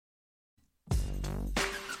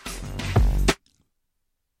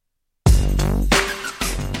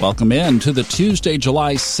Welcome in to the Tuesday,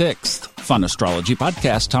 July 6th Fun Astrology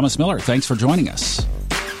Podcast. Thomas Miller, thanks for joining us.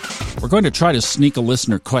 We're going to try to sneak a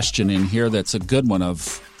listener question in here that's a good one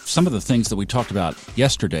of some of the things that we talked about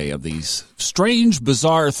yesterday, of these strange,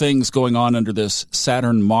 bizarre things going on under this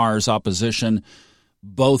Saturn-Mars opposition.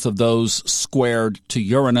 Both of those squared to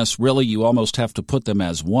Uranus. Really, you almost have to put them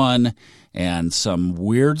as one. And some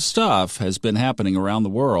weird stuff has been happening around the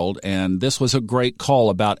world. And this was a great call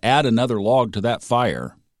about add another log to that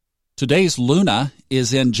fire. Today's Luna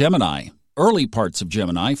is in Gemini, early parts of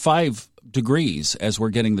Gemini, 5 degrees as we're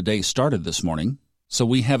getting the day started this morning. So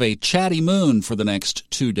we have a chatty moon for the next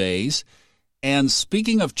 2 days. And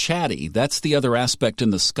speaking of chatty, that's the other aspect in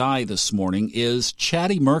the sky this morning, is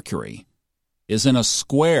chatty Mercury is in a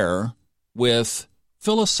square with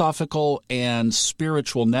philosophical and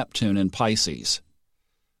spiritual Neptune in Pisces.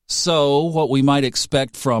 So what we might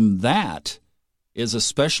expect from that is,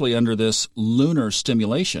 especially under this lunar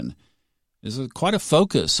stimulation, is quite a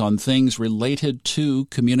focus on things related to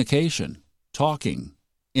communication, talking,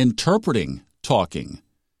 interpreting talking.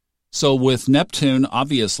 So with Neptune,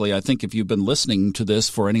 obviously, I think if you've been listening to this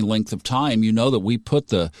for any length of time, you know that we put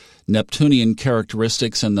the Neptunian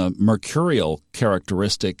characteristics and the Mercurial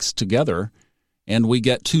characteristics together, and we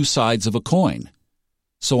get two sides of a coin.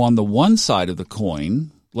 So on the one side of the coin,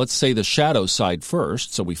 let's say the shadow side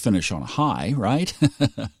first, so we finish on a high, right?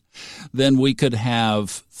 Then we could have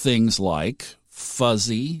things like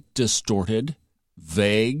fuzzy, distorted,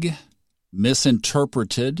 vague,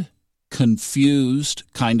 misinterpreted, confused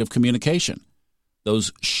kind of communication.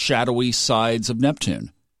 Those shadowy sides of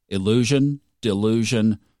Neptune. Illusion,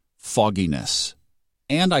 delusion, fogginess.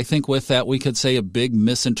 And I think with that we could say a big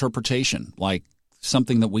misinterpretation, like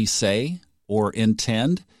something that we say or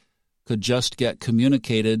intend could just get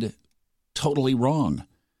communicated totally wrong.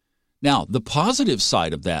 Now, the positive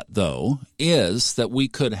side of that, though, is that we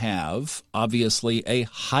could have, obviously, a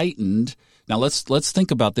heightened. Now, let's think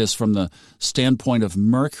about this from the standpoint of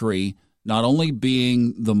Mercury not only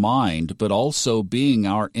being the mind, but also being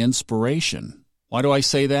our inspiration. Why do I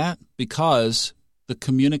say that? Because the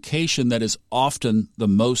communication that is often the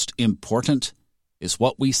most important is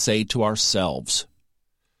what we say to ourselves.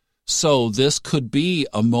 So this could be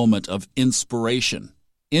a moment of inspiration,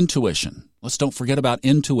 intuition. Let's don't forget about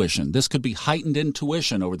intuition. This could be heightened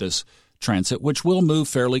intuition over this transit, which will move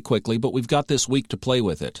fairly quickly, but we've got this week to play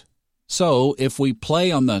with it. So if we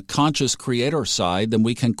play on the conscious creator side, then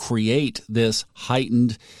we can create this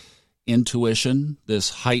heightened intuition, this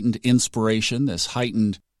heightened inspiration, this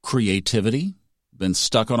heightened creativity. Been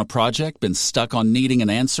stuck on a project, been stuck on needing an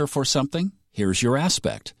answer for something? Here's your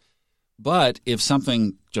aspect. But if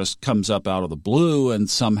something just comes up out of the blue and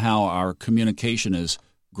somehow our communication is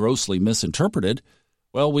grossly misinterpreted,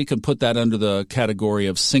 well, we could put that under the category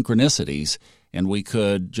of synchronicities, and we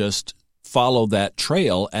could just follow that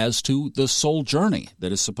trail as to the soul journey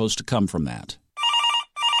that is supposed to come from that.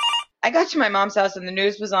 I got to my mom's house and the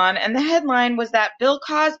news was on, and the headline was that Bill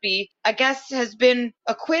Cosby, I guess, has been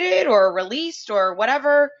acquitted or released or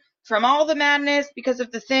whatever from all the madness because of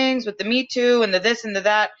the things with the Me Too and the this and the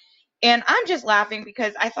that. And I'm just laughing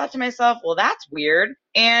because I thought to myself, well, that's weird.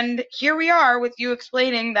 And here we are with you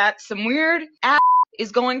explaining that some weird ass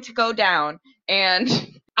is going to go down. And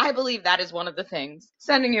I believe that is one of the things.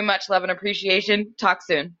 Sending you much love and appreciation. Talk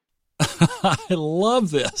soon. I love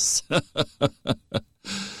this.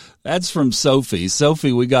 That's from Sophie.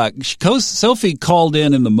 Sophie called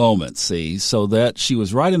in the moment, see, so that she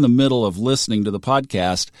was right in the middle of listening to the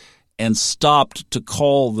podcast and stopped to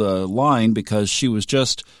call the line because she was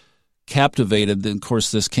just captivated. Of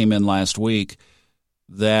course, this came in last week,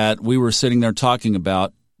 that we were sitting there talking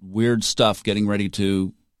about weird stuff getting ready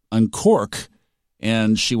to uncork,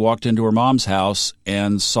 and she walked into her mom's house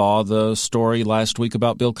and saw the story last week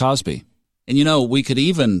about Bill Cosby. And, you know, we could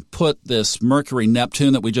even put this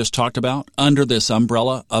Mercury-Neptune that we just talked about under this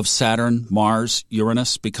umbrella of Saturn, Mars,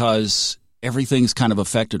 Uranus, because everything's kind of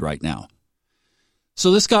affected right now. So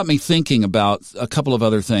this got me thinking about a couple of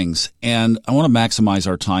other things, and I want to maximize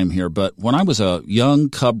our time here, but when I was a young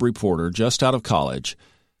cub reporter just out of college,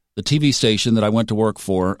 the TV station that I went to work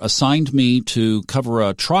for assigned me to cover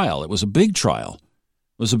a trial. It was a big trial.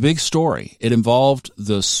 It was a big story. It involved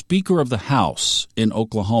the Speaker of the House in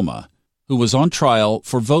Oklahoma, who was on trial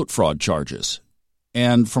for vote fraud charges.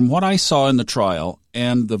 And from what I saw in the trial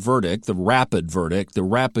and the verdict, the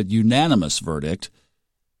rapid unanimous verdict,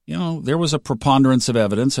 you know, there was a preponderance of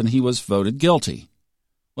evidence and he was voted guilty.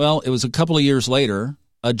 Well, it was a couple of years later,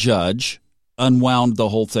 a judge unwound the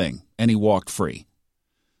whole thing and he walked free.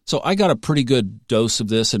 So I got a pretty good dose of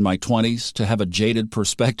this in my 20s to have a jaded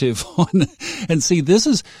perspective on. And see,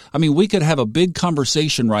 we could have a big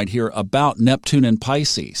conversation right here about Neptune and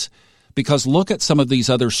Pisces, because look at some of these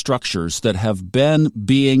other structures that have been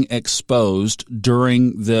being exposed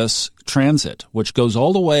during this transit, which goes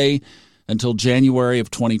all the way until January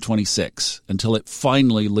of 2026, until it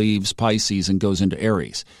finally leaves Pisces and goes into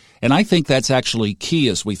Aries. And I think that's actually key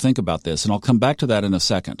as we think about this, and I'll come back to that in a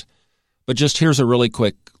second. But just here's a really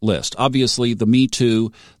quick list. Obviously, the Me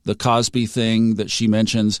Too, the Cosby thing that she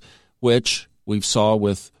mentions, which we saw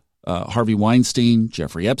with Harvey Weinstein,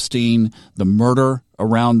 Jeffrey Epstein, the murder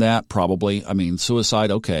around that probably. I mean,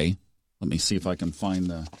 suicide, okay. Let me see if I can find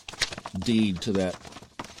the deed to that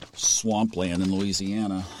swampland in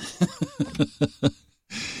Louisiana.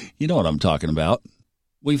 You know what I'm talking about.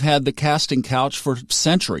 We've had the casting couch for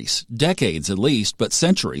centuries, decades at least, but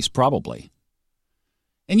centuries probably.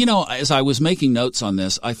 And, as I was making notes on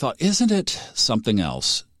this, I thought, isn't it something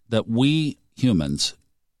else that we humans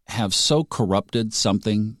have so corrupted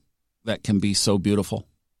something that can be so beautiful?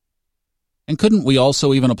 And couldn't we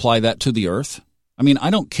also even apply that to the earth? I mean, I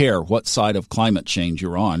don't care what side of climate change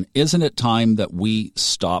you're on. Isn't it time that we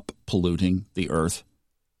stop polluting the earth?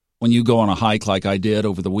 When you go on a hike like I did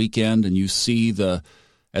over the weekend and you see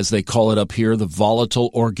as they call it up here, the volatile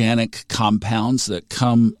organic compounds that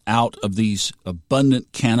come out of these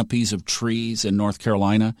abundant canopies of trees in North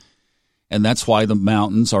Carolina. And that's why the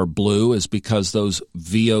mountains are blue, is because those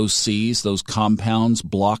VOCs, those compounds,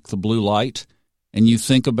 block the blue light. And you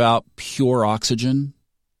think about pure oxygen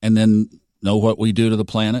and then know what we do to the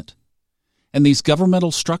planet. And these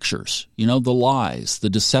governmental structures, the lies, the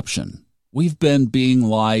deception. We've been being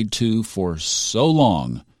lied to for so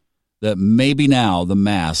long that maybe now the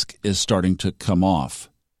mask is starting to come off.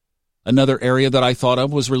 Another area that I thought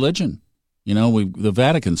of was religion. The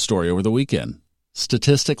Vatican story over the weekend.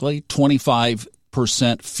 Statistically,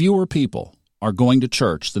 25% fewer people are going to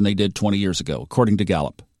church than they did 20 years ago, according to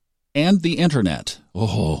Gallup. And the internet.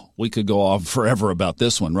 Oh, we could go on forever about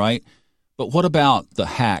this one, right? But what about the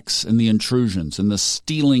hacks and the intrusions and the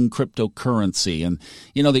stealing cryptocurrency and,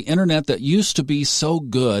 the internet that used to be so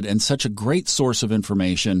good and such a great source of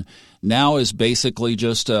information now is basically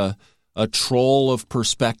just a troll of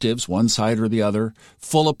perspectives, one side or the other,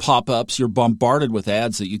 full of pop-ups. You're bombarded with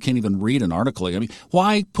ads that you can't even read an article. I mean,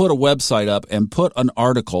 why put a website up and put an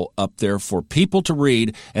article up there for people to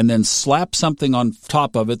read and then slap something on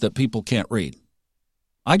top of it that people can't read?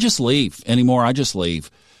 I just leave anymore. I just leave.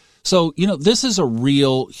 So, this is a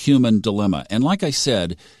real human dilemma. And like I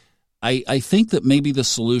said, I think that maybe the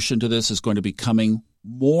solution to this is going to be coming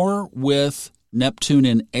more with Neptune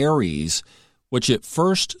in Aries, which it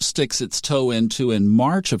first sticks its toe into in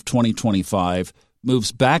March of 2025,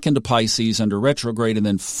 moves back into Pisces under retrograde, and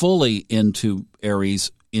then fully into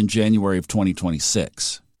Aries in January of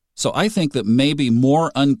 2026. So I think that maybe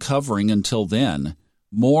more uncovering until then,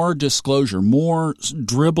 more disclosure, more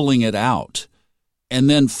dribbling it out. And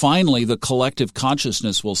then finally, the collective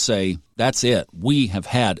consciousness will say, that's it. We have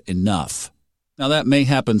had enough. Now, that may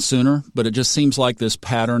happen sooner, but it just seems like this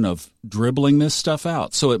pattern of dribbling this stuff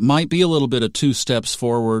out. So it might be a little bit of 2 steps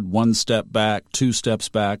forward, 1 step back, 2 steps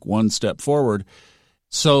back, 1 step forward.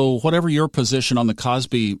 So whatever your position on the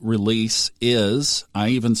Cosby release is, I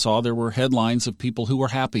even saw there were headlines of people who were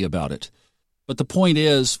happy about it. But the point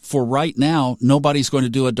is, for right now, nobody's going to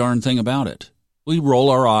do a darn thing about it. We roll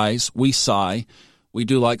our eyes, we sigh. We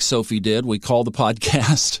do like Sophie did. We call the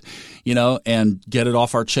podcast, and get it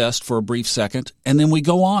off our chest for a brief second, and then we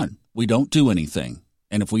go on. We don't do anything.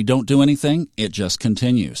 And if we don't do anything, it just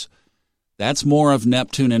continues. That's more of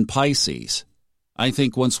Neptune and Pisces. I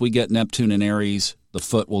think once we get Neptune in Aries, the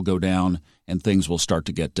foot will go down and things will start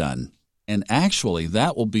to get done. And actually,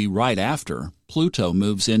 that will be right after Pluto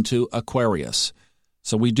moves into Aquarius.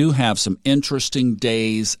 So we do have some interesting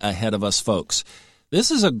days ahead of us, folks. This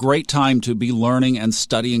is a great time to be learning and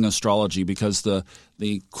studying astrology because the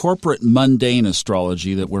corporate mundane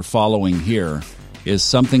astrology that we're following here is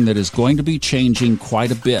something that is going to be changing quite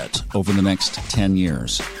a bit over the next 10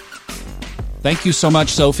 years. Thank you so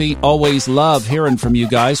much, Sophie. Always love hearing from you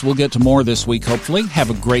guys. We'll get to more this week, hopefully. Have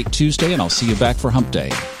a great Tuesday, and I'll see you back for Hump Day.